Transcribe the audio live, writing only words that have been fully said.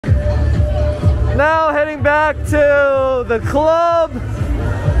Now heading back to the club,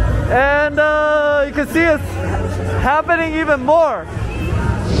 and you can see it's happening even more.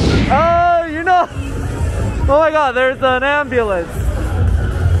 You know, oh my god, there's an ambulance.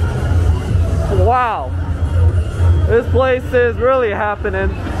 Wow, this place is really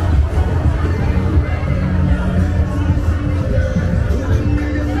happening.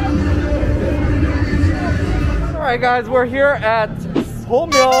 Alright guys, we're here at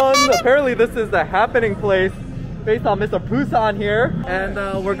Somyeon. Apparently this is the happening place based on Mr. Busan here. And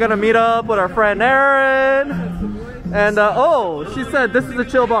we're gonna meet up with our friend Erin. And oh, she said this is a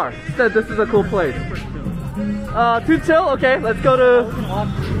chill bar. She said this is a cool place. Too chill? Okay, let's go to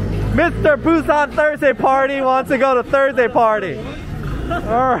Mr. Busan Thursday party. Wants to go to Thursday party.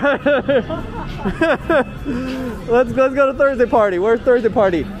 Alright. let's go to Thursday party. Where's Thursday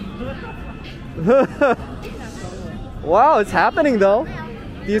party? Wow, it's happening though.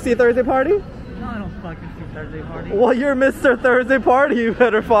 Do you see Thursday party? No, I don't fucking see Thursday party. Well, you're Mr. Thursday party. You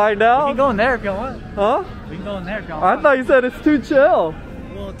better find out. We can go in there if you want. Huh? We can go in there if you want. I thought you said it's too chill.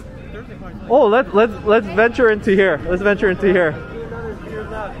 Well, Thursday party. Oh, let's venture into here. Let's venture into here.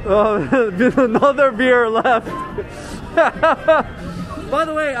 Another beer left. By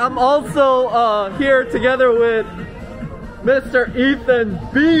the way, I'm also here together with Mr. Ethan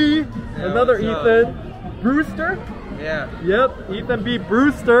B. Yeah, Another Ethan. Brewster? Yeah. Yep, Ethan B.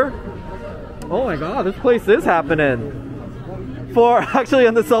 Brewster. Oh my god, this place is happening. Actually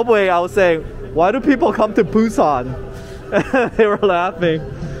on the subway, I was saying, why do people come to Busan? They were laughing.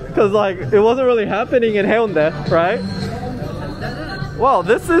 Because like, it wasn't really happening in Haeundae, right? Wow,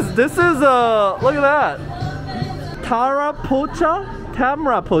 this is look at that. Tamra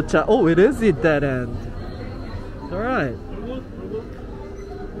Pocha. Oh, it is the dead end. Alright.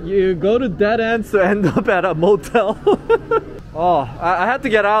 You go to dead ends to end up at a motel. Oh, I had to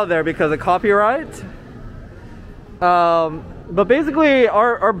get out of there because of copyright. But basically,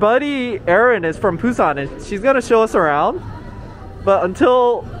 our buddy Erin is from Busan and she's gonna show us around. But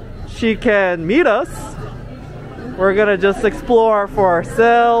until she can meet us, we're gonna just explore for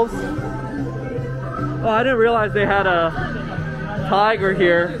ourselves. Oh, I didn't realize they had a tiger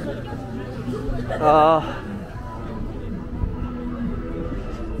here.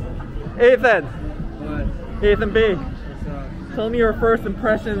 Ethan. What? Ethan B. What's up? Tell me your first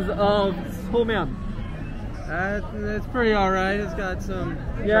impressions of Somyeon. It's pretty alright. It's got some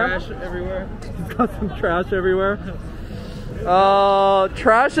trash everywhere. It's got some trash everywhere.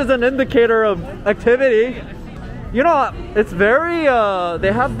 Trash is an indicator of activity. You know, it's very,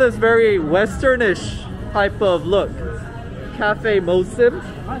 they have this very westernish type of look. Cafe Mosim.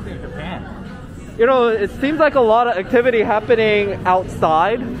 I think Japan. You know, it seems like a lot of activity happening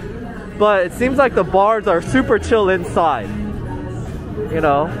outside, but it seems like the bars are super chill inside. You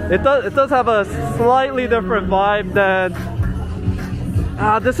know, it does have a slightly different vibe than.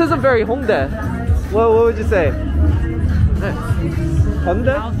 This isn't very Haeundae. What would you say?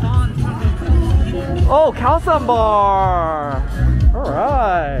 Haeundae? Oh, Khaosan bar. All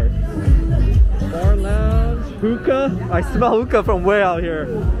right. Bar lounge, hookah. I smell hookah from way out here.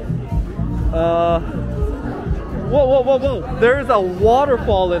 Whoa! There's a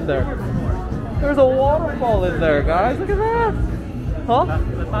waterfall in there. There's a waterfall in there, guys. Look at that. Huh?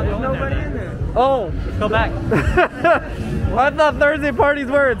 There's nobody in there. Oh, Let's go back. I thought Thursday party's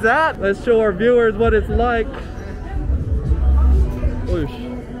where it's at. Let's show our viewers what it's like. Whoosh.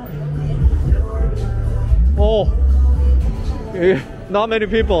 Oh, not many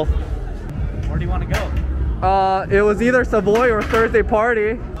people. Where do you want to go? It was either Savoy or Thursday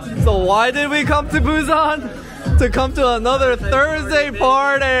party. So why did we come to Busan? To come to another Thursday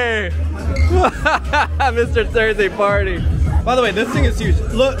party. Mr. Thursday party. By the way, this thing is huge.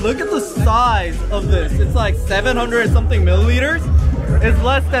 Look at the size of this. It's like 700 something milliliters. It's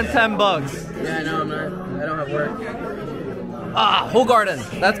less than 10 bucks. Yeah, I know, man. I don't have work. Whole garden.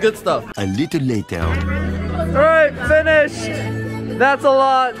 That's good stuff. A little later. Alright, finished. That's a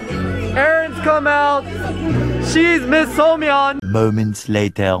lot. Erin's come out. She's Miss Somyeon. Moments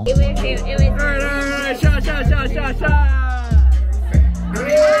later. Alright, shot.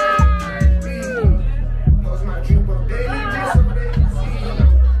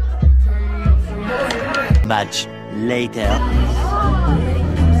 Much later.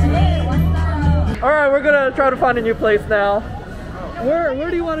 Alright, we're gonna try to find a new place now. Where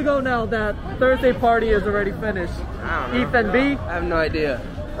do you want to go now that Thursday party is already finished? I don't know. Ethan B? I have no idea.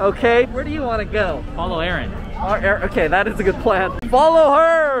 Okay, where do you want to go? Follow Erin. Okay, that is a good plan. Follow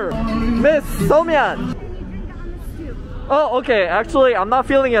her! Miss Somyeon! Oh, okay, actually, I'm not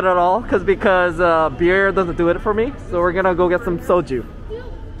feeling it at all because beer doesn't do it for me. So we're gonna go get some soju.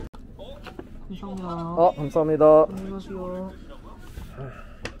 Oh, 감사합니다.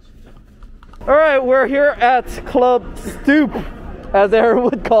 Alright, we're here at Club Stoop, as Aaron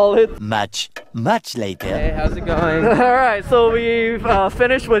would call it. Much later. Hey, how's it going? Alright, so we've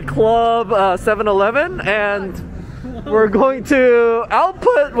finished with Club 7-Eleven and we're going to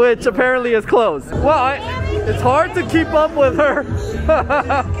Output, which apparently is closed. Well, it's hard to keep up with her.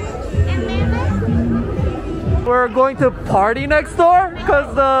 We're going to party next door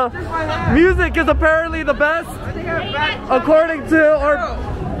because the music is apparently the best, according to our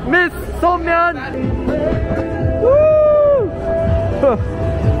Miss Somyeon. Woo!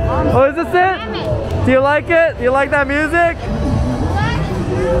 Oh, is this it? Do you like it? Do you like that music?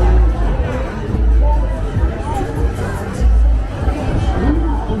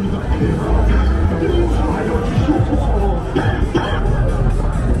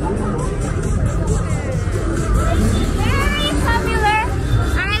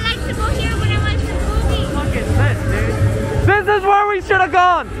 This is where we should have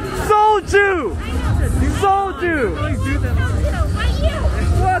gone! Soju! Soju!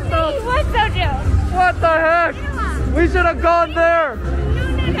 What the? What soju? What the heck? We should have gone there!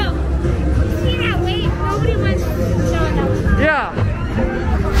 No. See that? Wait, nobody wants to show them. Yeah!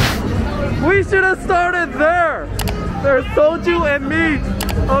 We should have started there! There's soju and meat!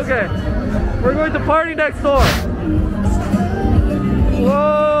 Okay, we're going to party next door!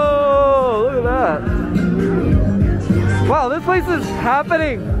 Whoa! Look at that! Wow, this place is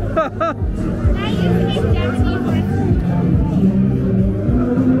happening!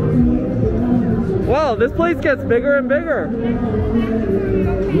 Wow, this place gets bigger and bigger!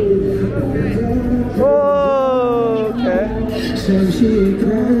 Oh, okay.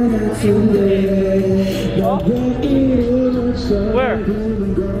 Oh. Where?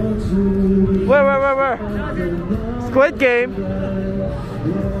 Where? Squid Game?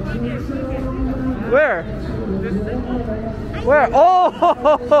 Where? Where? Oh!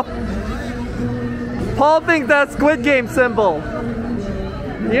 Paul thinks that's Squid Game symbol.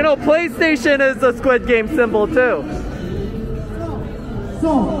 You know, PlayStation is the Squid Game symbol too.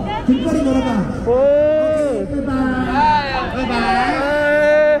 Oh!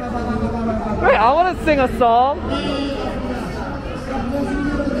 Wait, I want to sing a song.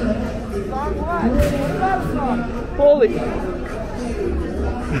 Holy!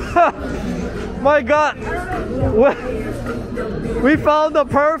 My God! We found the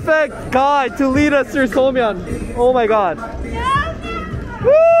perfect guy to lead us through Somyeon. Oh my God!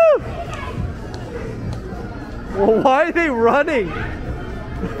 Woo! Well, why are they running?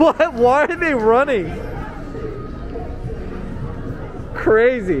 What? Why are they running?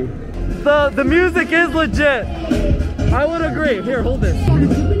 Crazy. The music is legit. I would agree. Here, hold this.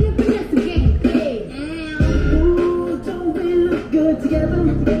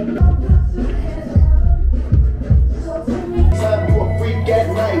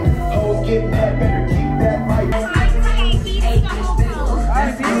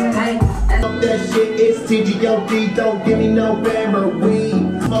 That shit is TGOD, don't give me no memory.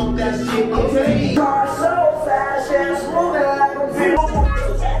 Smoke that shit, okay? Car so fast and smooth like a people.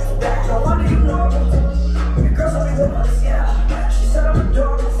 She said I'm a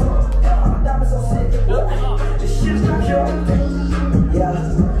dog before. I'm so sick. This shit's not your yeah,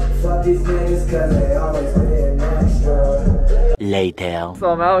 fuck these niggas cause they always been extra. Later. So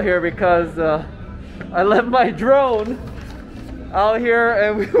I'm out here because I left my drone out here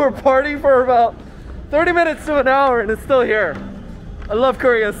and we were partying for about 30 minutes to an hour and it's still here. I love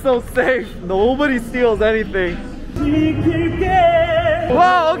Korea, it's so safe. Nobody steals anything.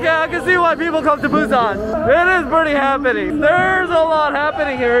 Wow, okay, I can see why people come to Busan. It is pretty happening. There's a lot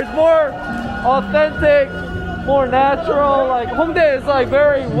happening here. It's more authentic, more natural. Like Haeundae is like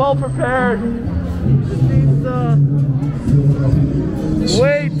very well prepared. It seems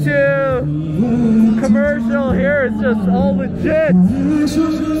way too commercial here. It's just all legit.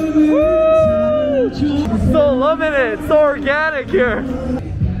 Woo! So loving it. It's so organic here.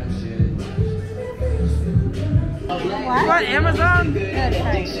 What? Amazon?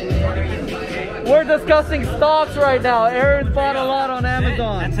 We're discussing stocks right now. Aaron's bought a lot on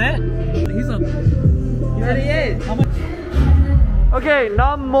Amazon. That's it? He's a... He already is. How much? Okay,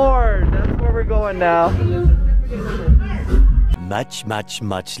 not more. That's where we're going now. Much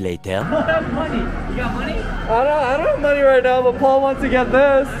later. You have money. You got money? I don't have money right now, but Paul wants to get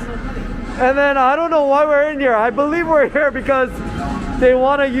this. And then I don't know why we're in here. I believe we're here because they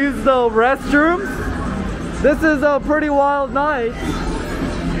want to use the restrooms. This is a pretty wild night.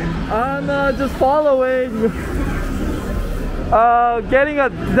 I'm just following, getting a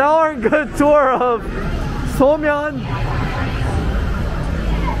darn good tour of Somyeon.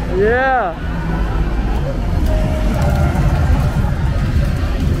 Yeah.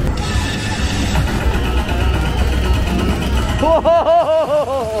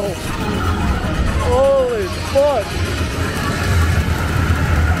 Whoa! Holy fuck!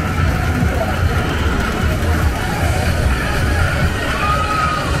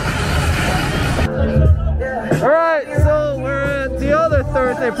 Alright, so we're at the other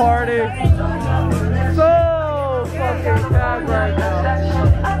Thursday party. So fucking packed right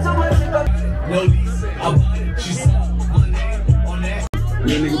now.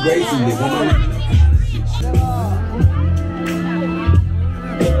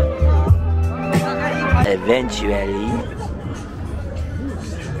 Eventually.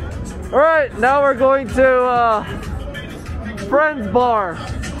 Alright, now we're going to Friends Bar.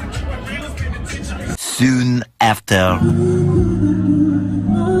 Soon after.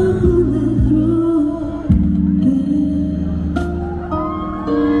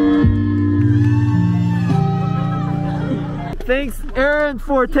 Thanks, Aaron,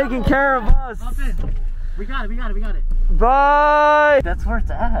 for taking care of us. We got it. Bye. That's where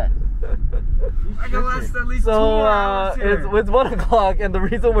it's at. I can last at least 2 So hours here. it's 1 o'clock, and the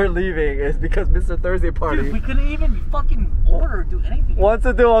reason we're leaving is because Mr. Thursday Party Dude, we couldn't even fucking order, do anything. wants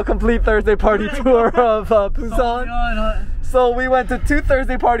to do a complete Thursday party tour of Busan. Somyeon, So we went to 2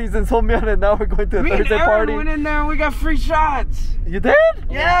 Thursday parties in Somyeon, and now we're going to a Me and Thursday Aaron party. went in there and we got free shots. You did?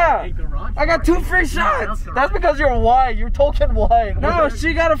 Yeah. Hey, garage I got party. 2 free shots. That's because you're white. You're token white. No,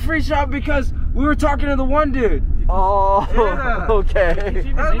 she got a free shot because we were talking to the one dude. Oh, Yeah.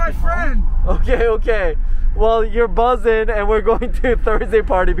 okay. That's my friend. Okay. Well, you're buzzing, and we're going to a Thursday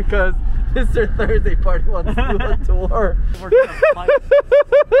party because Mr. Thursday Party wants to do a tour. We're gonna fight.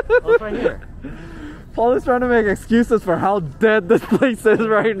 Oh, it's right here. Paul is trying to make excuses for how dead this place is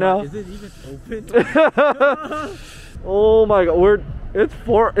right now. Is it even open? Oh my god, it's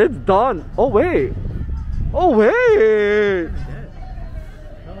done. Oh wait.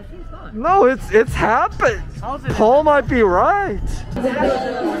 No, it's happened. How's it? Paul might be right.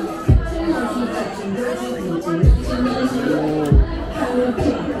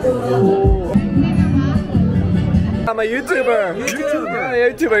 I'm a YouTuber.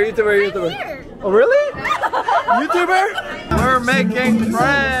 YouTuber. Oh really? YouTuber? We're making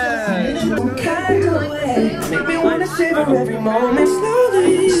friends. Make me wanna savor every moment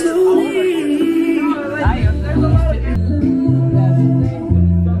slowly.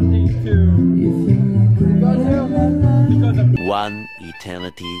 1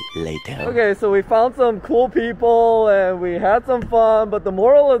 eternity later. Okay, so we found some cool people and we had some fun, but the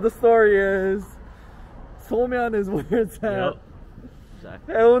moral of the story is Somyeon is where it's at.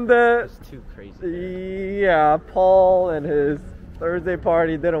 Exactly. Haeundae, It's too crazy. yeah, Paul and his Thursday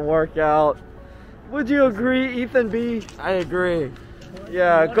party didn't work out. Would you agree, Ethan B? I agree.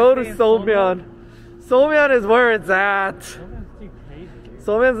 Yeah, go to Somyeon. Somyeon is where it's at.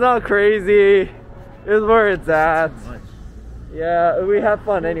 Somyeon's not crazy. It's where it's at. Yeah, we have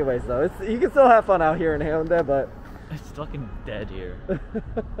fun anyways though. You can still have fun out here in Haeundae, but It's fucking dead here. Nothing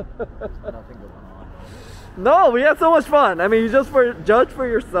going on. no, we had so much fun. I mean, you just judge for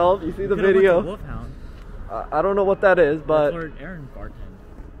yourself. You see the video. Wolfhound. I don't know what that is, but That's where Aaron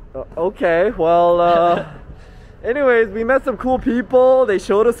bartended. okay. Well, anyways, we met some cool people. They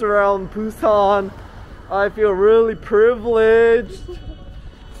showed us around Busan. I feel really privileged,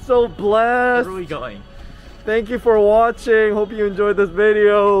 so blessed. Where are we going? Thank you for watching. Hope you enjoyed this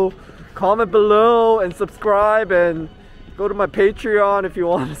video. Comment below and subscribe, and go to my Patreon if you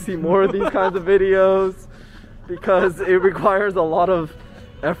want to see more of these kinds of videos, because it requires a lot of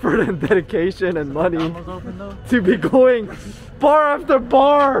effort and dedication and money McDonald's open though? to be going bar after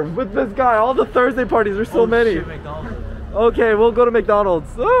bar with this guy. All the Thursday parties, there's so many. Shit, McDonald's. Okay, we'll go to McDonald's.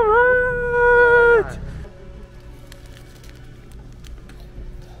 Alright!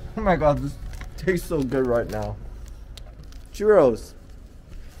 Oh my god, this tastes so good right now. Churros.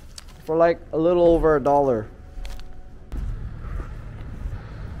 For like a little over $1.